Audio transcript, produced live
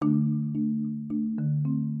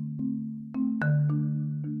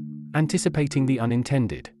Anticipating the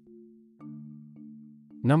unintended.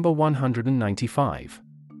 Number 195.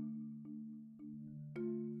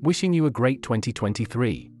 Wishing you a great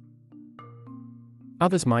 2023.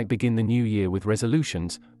 Others might begin the new year with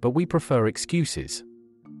resolutions, but we prefer excuses.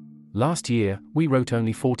 Last year, we wrote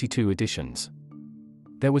only 42 editions.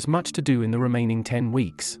 There was much to do in the remaining 10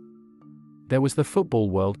 weeks. There was the Football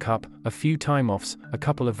World Cup, a few time-offs, a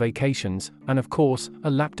couple of vacations, and of course, a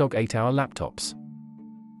lapdog ate our laptops.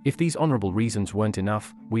 If these honorable reasons weren't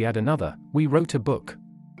enough, we add another: we wrote a book.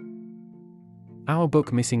 Our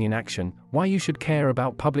book Missing in Action, Why You Should Care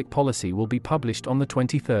About Public Policy will be published on the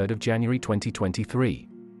 23rd of January 2023.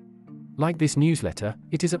 Like this newsletter,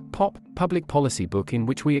 it is a public policy book in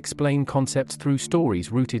which we explain concepts through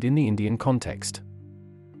stories rooted in the Indian context.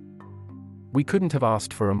 We couldn't have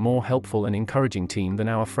asked for a more helpful and encouraging team than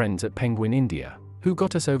our friends at Penguin India, who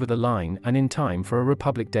got us over the line and in time for a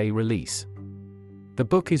Republic Day release. The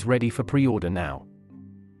book is ready for pre-order now.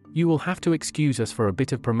 You will have to excuse us for a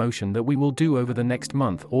bit of promotion that we will do over the next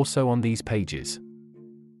month or so on these pages.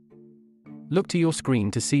 Look to your screen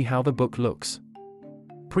to see how the book looks.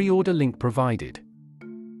 Pre-order link provided.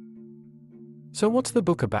 So what's the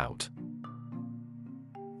book about?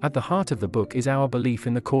 At the heart of the book is our belief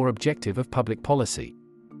in the core objective of public policy.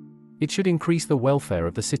 It should increase the welfare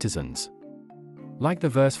of the citizens. Like the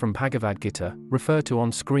verse from Bhagavad Gita, referred to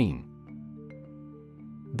on screen.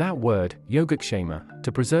 That word, Yogakshema,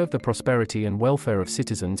 to preserve the prosperity and welfare of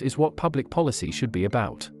citizens is what public policy should be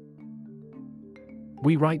about.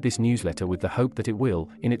 We write this newsletter with the hope that it will,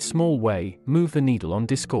 in its small way, move the needle on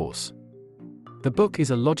discourse. The book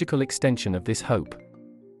is a logical extension of this hope.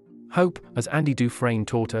 Hope, as Andy Dufresne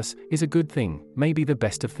taught us, is a good thing, maybe the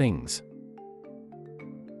best of things.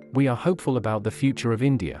 We are hopeful about the future of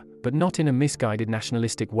India, but not in a misguided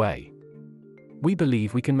nationalistic way. We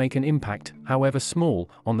believe we can make an impact, however small,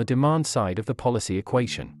 on the demand side of the policy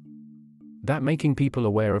equation. That making people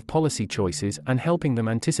aware of policy choices and helping them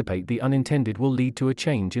anticipate the unintended will lead to a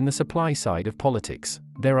change in the supply side of politics.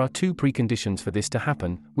 There are two preconditions for this to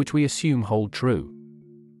happen, which we assume hold true.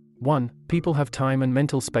 1. People have time and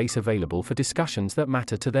mental space available for discussions that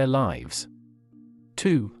matter to their lives.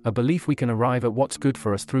 2. A belief we can arrive at what's good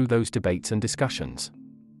for us through those debates and discussions.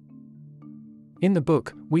 In the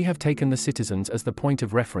book, we have taken the citizens as the point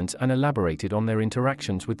of reference and elaborated on their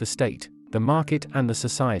interactions with the state, the market, and the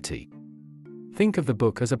society. Think of the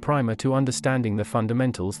book as a primer to understanding the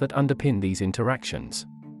fundamentals that underpin these interactions.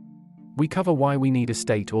 We cover why we need a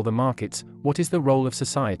state or the markets, what is the role of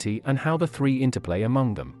society, and how the three interplay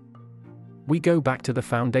among them. We go back to the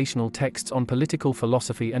foundational texts on political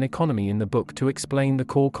philosophy and economy in the book to explain the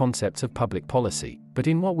core concepts of public policy, but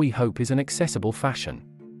in what we hope is an accessible fashion.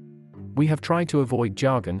 We have tried to avoid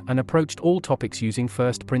jargon and approached all topics using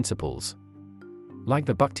first principles. Like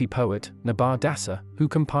the Bhakti poet, Nabar Dasa, who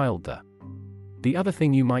compiled The other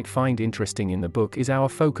thing you might find interesting in the book is our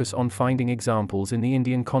focus on finding examples in the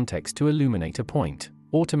Indian context to illuminate a point,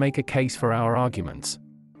 or to make a case for our arguments.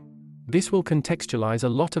 This will contextualize a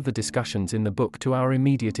lot of the discussions in the book to our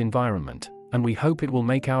immediate environment, and we hope it will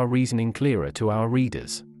make our reasoning clearer to our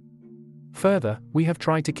readers. Further, we have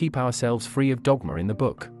tried to keep ourselves free of dogma in the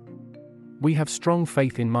book. We have strong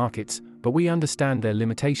faith in markets, but we understand their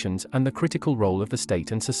limitations and the critical role of the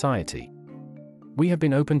state and society. We have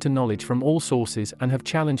been open to knowledge from all sources and have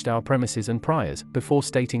challenged our premises and priors before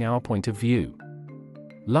stating our point of view.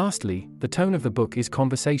 Lastly, the tone of the book is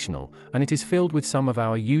conversational, and it is filled with some of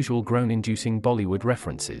our usual groan-inducing Bollywood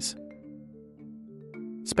references.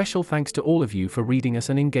 Special thanks to all of you for reading us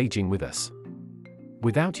and engaging with us.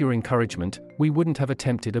 Without your encouragement, we wouldn't have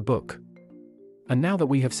attempted a book. And now that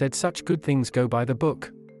we have said such good things, go buy the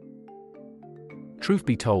book. Truth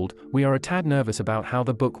be told, we are a tad nervous about how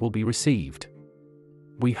the book will be received.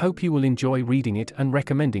 We hope you will enjoy reading it and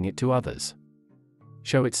recommending it to others.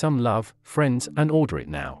 Show it some love, friends, and order it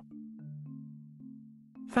now.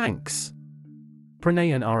 Thanks.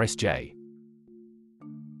 Pranay and RSJ.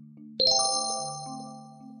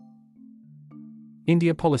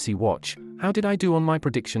 India Policy Watch. How did I do on my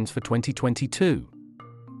predictions for 2022?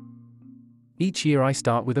 Each year I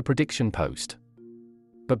start with a prediction post.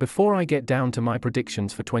 But before I get down to my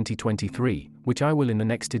predictions for 2023, which I will in the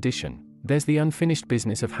next edition, there's the unfinished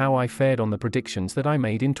business of how I fared on the predictions that I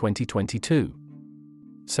made in 2022.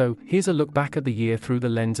 So, here's a look back at the year through the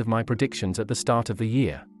lens of my predictions at the start of the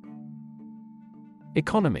year.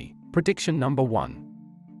 Economy, prediction number 1.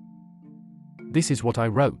 This is what I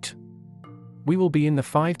wrote. We will be in the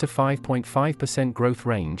 5 to 5.5% growth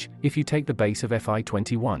range, if you take the base of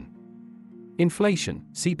FY21. Inflation,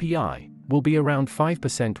 CPI, will be around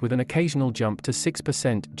 5% with an occasional jump to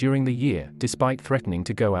 6% during the year, despite threatening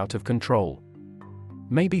to go out of control.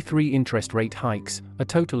 Maybe 3 interest rate hikes, a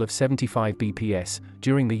total of 75 bps,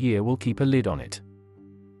 during the year will keep a lid on it.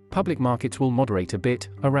 Public markets will moderate a bit,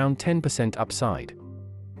 around 10% upside.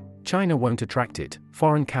 China won't attract it,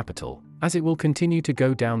 foreign capital, as it will continue to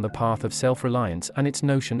go down the path of self-reliance and its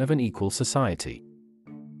notion of an equal society.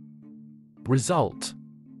 Result: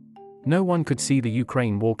 no one could see the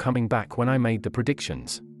Ukraine war coming back when I made the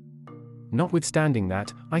predictions. Notwithstanding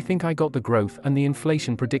that, I think I got the growth and the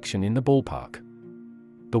inflation prediction in the ballpark.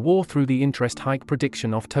 The war threw the interest hike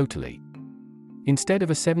prediction off totally. Instead of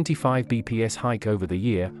a 75 bps hike over the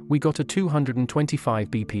year, we got a 225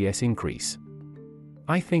 bps increase.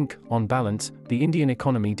 I think, on balance, the Indian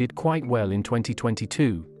economy did quite well in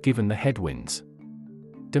 2022, given the headwinds.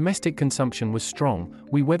 Domestic consumption was strong,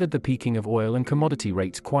 we weathered the peaking of oil and commodity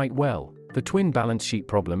rates quite well, the twin balance sheet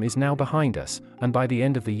problem is now behind us, and by the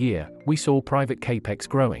end of the year, we saw private capex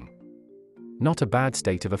growing. Not a bad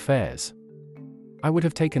state of affairs. I would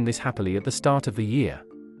have taken this happily at the start of the year.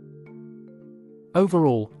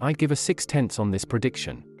 Overall, I'd give a 6/10 on this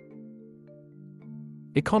prediction.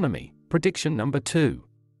 Economy, prediction number 2.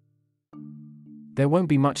 There won't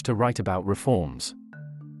be much to write about reforms.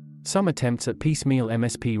 Some attempts at piecemeal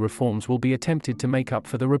MSP reforms will be attempted to make up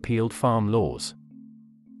for the repealed farm laws.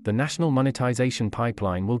 The national monetization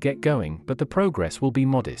pipeline will get going, but the progress will be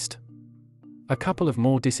modest. A couple of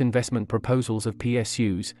more disinvestment proposals of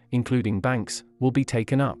PSUs, including banks, will be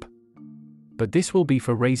taken up. But this will be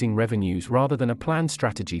for raising revenues rather than a planned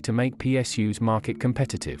strategy to make PSUs market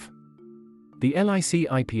competitive. The LIC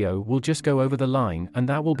IPO will just go over the line, and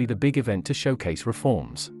that will be the big event to showcase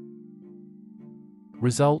reforms.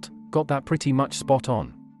 Result: got that pretty much spot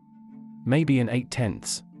on. Maybe an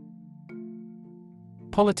 8/10.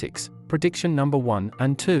 Politics, prediction number 1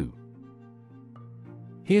 and 2.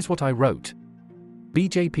 Here's what I wrote.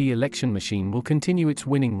 BJP election machine will continue its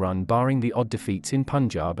winning run barring the odd defeats in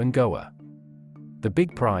Punjab and Goa. The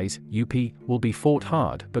big prize, UP, will be fought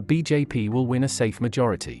hard, but BJP will win a safe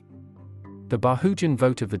majority. The Bahujan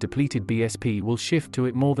vote of the depleted BSP will shift to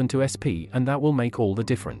it more than to SP, and that will make all the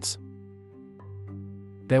difference.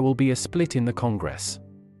 There will be a split in the Congress.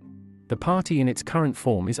 The party in its current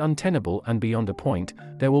form is untenable, and beyond a point,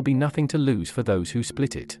 there will be nothing to lose for those who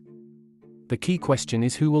split it. The key question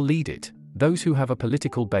is who will lead it: those who have a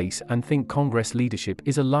political base and think Congress leadership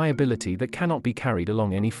is a liability that cannot be carried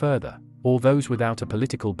along any further, or those without a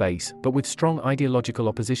political base but with strong ideological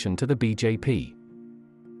opposition to the BJP.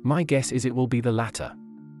 My guess is it will be the latter.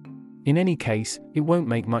 In any case, it won't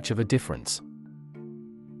make much of a difference.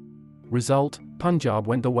 Result: Punjab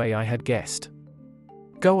went the way I had guessed.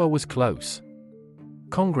 Goa was close.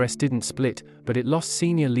 Congress didn't split, but it lost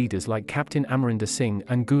senior leaders like Captain Amarinder Singh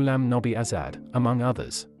and Ghulam Nabi Azad, among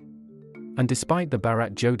others. And despite the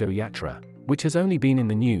Bharat Jodo Yatra, which has only been in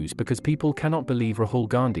the news because people cannot believe Rahul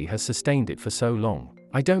Gandhi has sustained it for so long,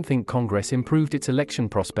 I don't think Congress improved its election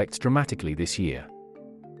prospects dramatically this year.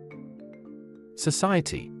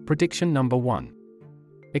 Society, prediction number 1.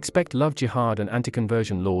 Expect love jihad and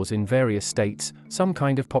anti-conversion laws in various states, some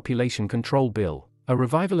kind of population control bill, a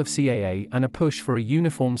revival of CAA and a push for a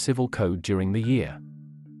uniform civil code during the year.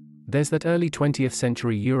 There's that early 20th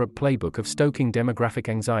century Europe playbook of stoking demographic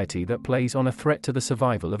anxiety that plays on a threat to the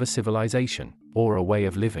survival of a civilization, or a way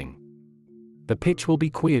of living. The pitch will be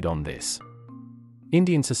queered on this.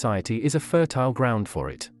 Indian society is a fertile ground for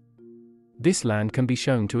it. This land can be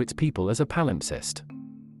shown to its people as a palimpsest.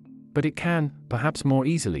 But it can, perhaps more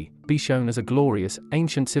easily, be shown as a glorious,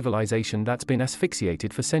 ancient civilization that's been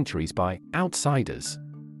asphyxiated for centuries by outsiders.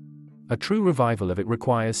 A true revival of it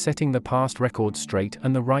requires setting the past record straight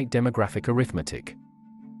and the right demographic arithmetic.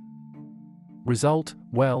 Result: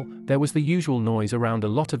 well, there was the usual noise around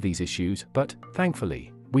a lot of these issues, but,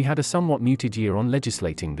 thankfully, we had a somewhat muted year on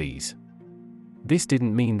legislating these. This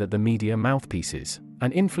didn't mean that the media mouthpieces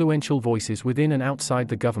and influential voices within and outside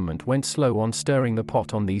the government went slow on stirring the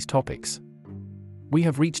pot on these topics. We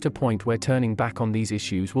have reached a point where turning back on these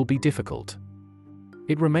issues will be difficult.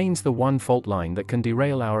 It remains the one fault line that can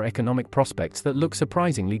derail our economic prospects that look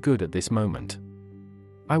surprisingly good at this moment.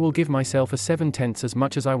 I will give myself a 7/10 as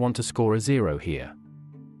much as I want to score a 0 here.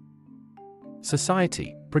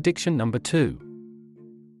 Society, prediction number 2.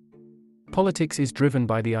 Politics is driven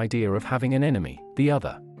by the idea of having an enemy, the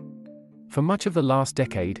other. For much of the last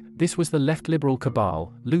decade, this was the left liberal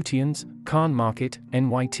cabal, Lutyens, Khan Market,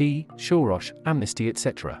 NYT, Soros, Amnesty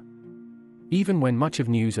etc. Even when much of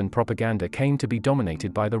news and propaganda came to be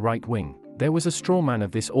dominated by the right wing, there was a strawman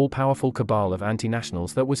of this all-powerful cabal of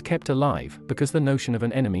anti-nationals that was kept alive because the notion of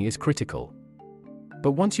an enemy is critical.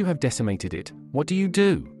 But once you have decimated it, what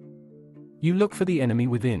do? You look for the enemy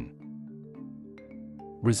within.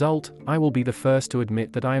 Result, I will be the first to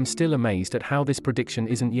admit that I am still amazed at how this prediction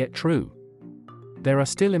isn't yet true. There are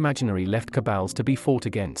still imaginary left cabals to be fought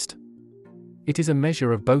against. It is a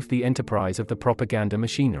measure of both the enterprise of the propaganda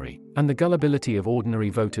machinery, and the gullibility of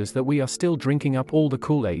ordinary voters that we are still drinking up all the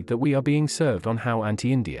Kool-Aid that we are being served on how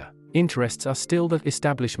anti-India interests are still the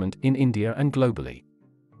establishment in India and globally.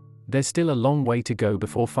 There's still a long way to go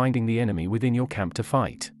before finding the enemy within your camp to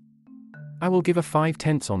fight. I will give a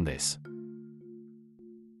 5/10 on this.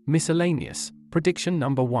 Miscellaneous, prediction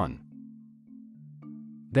number 1.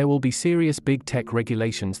 There will be serious big tech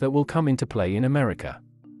regulations that will come into play in America.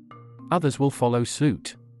 Others will follow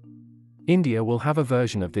suit. India will have a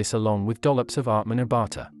version of this along with dollops of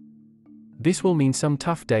Atmanirbhar. This will mean some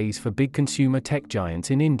tough days for big consumer tech giants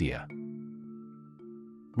in India.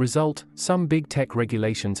 Result, some big tech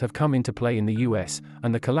regulations have come into play in the US,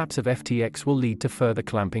 and the collapse of FTX will lead to further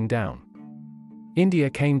clamping down. India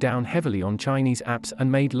came down heavily on Chinese apps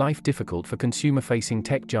and made life difficult for consumer-facing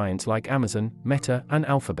tech giants like Amazon, Meta, and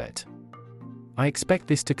Alphabet. I expect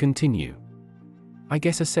this to continue. I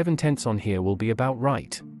guess a 7/10 on here will be about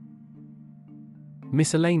right.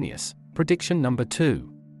 Miscellaneous, prediction number 2.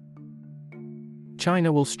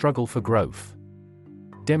 China will struggle for growth.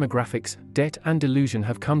 Demographics, debt, and delusion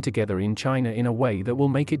have come together in China in a way that will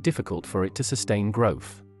make it difficult for it to sustain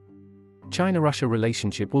growth. China-Russia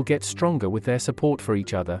relationship will get stronger with their support for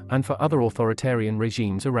each other and for other authoritarian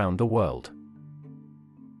regimes around the world.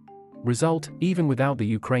 Result, even without the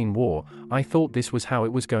Ukraine war, I thought this was how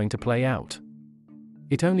it was going to play out.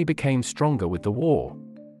 It only became stronger with the war.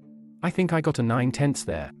 I think I got a 9/10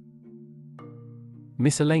 there.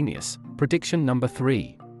 Miscellaneous, prediction number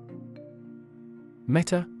 3.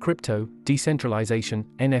 Meta, crypto, decentralization,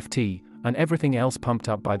 NFT, and everything else pumped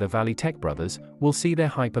up by the Valley Tech brothers will see their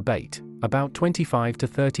hype abate, about 25 to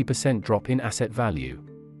 30% drop in asset value.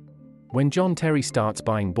 When John Terry starts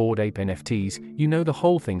buying Bored Ape NFTs, you know the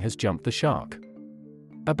whole thing has jumped the shark.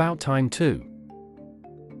 About time too.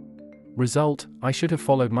 Result, I should have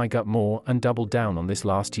followed my gut more and doubled down on this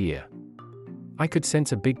last year. I could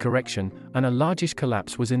sense a big correction, and a largish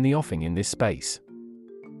collapse was in the offing in this space.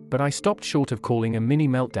 But I stopped short of calling a mini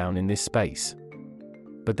meltdown in this space.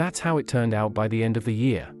 But that's how it turned out by the end of the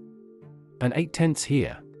year. An 8/10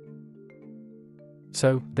 here.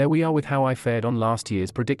 So, there we are with how I fared on last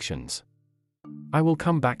year's predictions. I will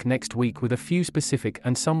come back next week with a few specific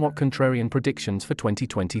and somewhat contrarian predictions for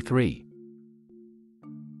 2023.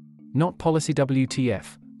 Not policy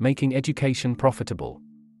WTF, making education profitable.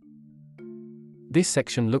 This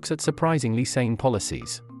section looks at surprisingly sane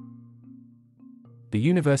policies. The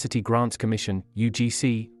University Grants Commission,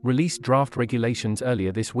 UGC, released draft regulations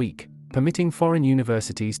earlier this week, permitting foreign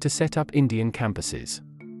universities to set up Indian campuses.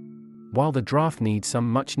 While the draft needs some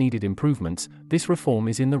much-needed improvements, this reform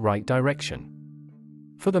is in the right direction.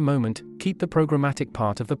 For the moment, keep the programmatic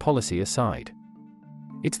part of the policy aside.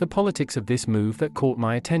 It's the politics of this move that caught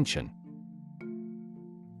my attention.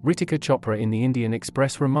 Ritika Chopra in the Indian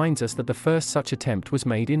Express reminds us that the first such attempt was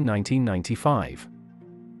made in 1995.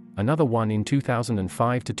 Another one in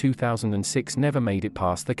 2005 to 2006 never made it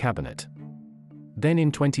past the cabinet. Then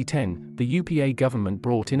in 2010, the UPA government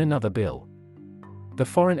brought in another bill. The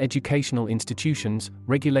Foreign Educational Institutions,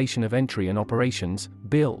 Regulation of Entry and Operations,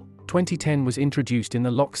 Bill, 2010 was introduced in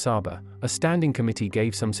the Lok Sabha, a standing committee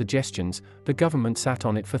gave some suggestions, the government sat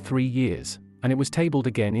on it for 3 years, and it was tabled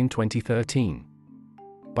again in 2013.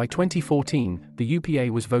 By 2014, the UPA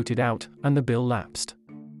was voted out, and the bill lapsed.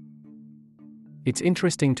 It's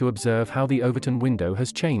interesting to observe how the Overton window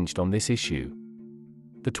has changed on this issue.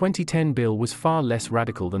 The 2010 bill was far less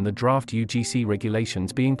radical than the draft UGC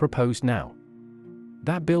regulations being proposed now.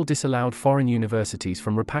 That bill disallowed foreign universities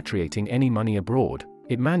from repatriating any money abroad,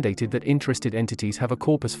 it mandated that interested entities have a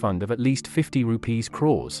corpus fund of at least 50 rupees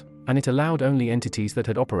crores, and it allowed only entities that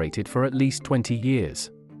had operated for at least 20 years.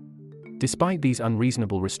 Despite these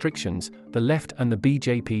unreasonable restrictions, the left and the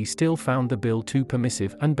BJP still found the bill too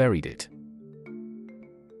permissive and buried it.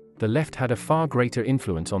 The left had a far greater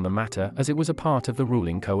influence on the matter as it was a part of the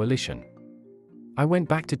ruling coalition. I went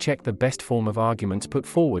back to check the best form of arguments put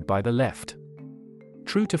forward by the left.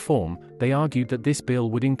 True to form, they argued that this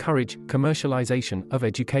bill would encourage commercialization of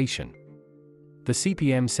education. The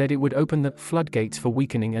CPM said it would open the floodgates for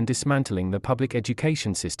weakening and dismantling the public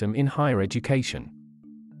education system in higher education.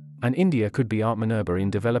 And India could be Atmanirbhar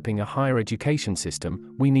in developing a higher education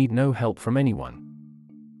system, we need no help from anyone.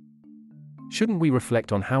 Shouldn't we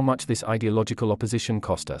reflect on how much this ideological opposition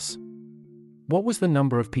cost us? What was the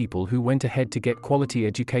number of people who went ahead to get quality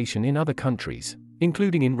education in other countries,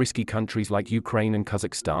 including in risky countries like Ukraine and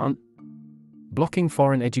Kazakhstan. Blocking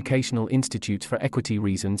foreign educational institutes for equity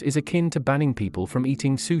reasons is akin to banning people from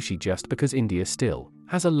eating sushi just because India still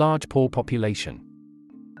has a large poor population.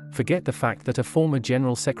 Forget the fact that a former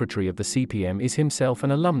General Secretary of the CPM is himself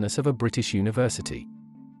an alumnus of a British university.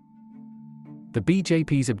 The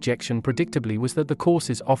BJP's objection predictably was that the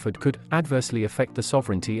courses offered could adversely affect the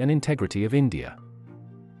sovereignty and integrity of India.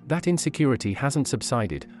 That insecurity hasn't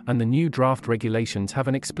subsided, and the new draft regulations have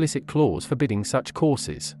an explicit clause forbidding such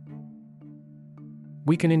courses.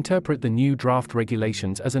 We can interpret the new draft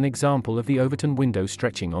regulations as an example of the Overton window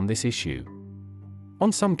stretching on this issue.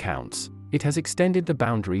 On some counts, it has extended the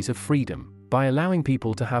boundaries of freedom, by allowing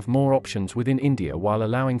people to have more options within India while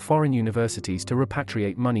allowing foreign universities to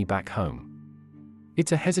repatriate money back home.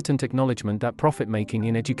 It's a hesitant acknowledgement that profit-making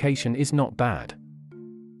in education is not bad.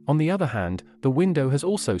 On the other hand, the window has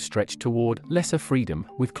also stretched toward lesser freedom,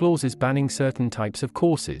 with clauses banning certain types of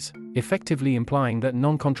courses, effectively implying that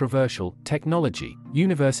non-controversial technology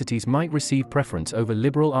universities might receive preference over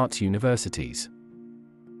liberal arts universities.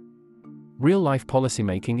 Real-life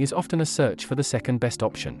policymaking is often a search for the second-best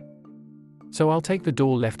option. So I'll take the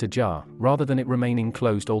door left ajar, rather than it remaining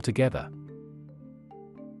closed altogether.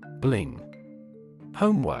 Bling.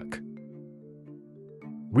 Homework.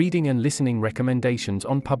 Reading and listening recommendations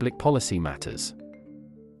on public policy matters.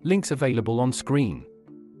 Links available on screen.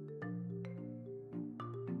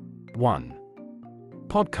 1.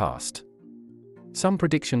 Podcast. Some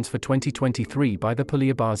predictions for 2023 by the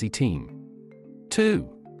Puliabazi team. 2.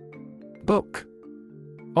 Book.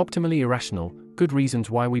 Optimally Irrational, Good Reasons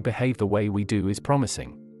Why We Behave the Way We Do is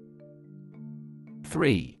Promising.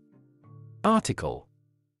 3. Article.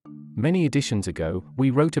 Many editions ago,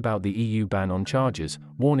 we wrote about the EU ban on chargers,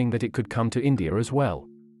 warning that it could come to India as well.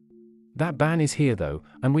 That ban is here though,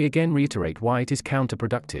 and we again reiterate why it is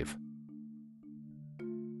counterproductive.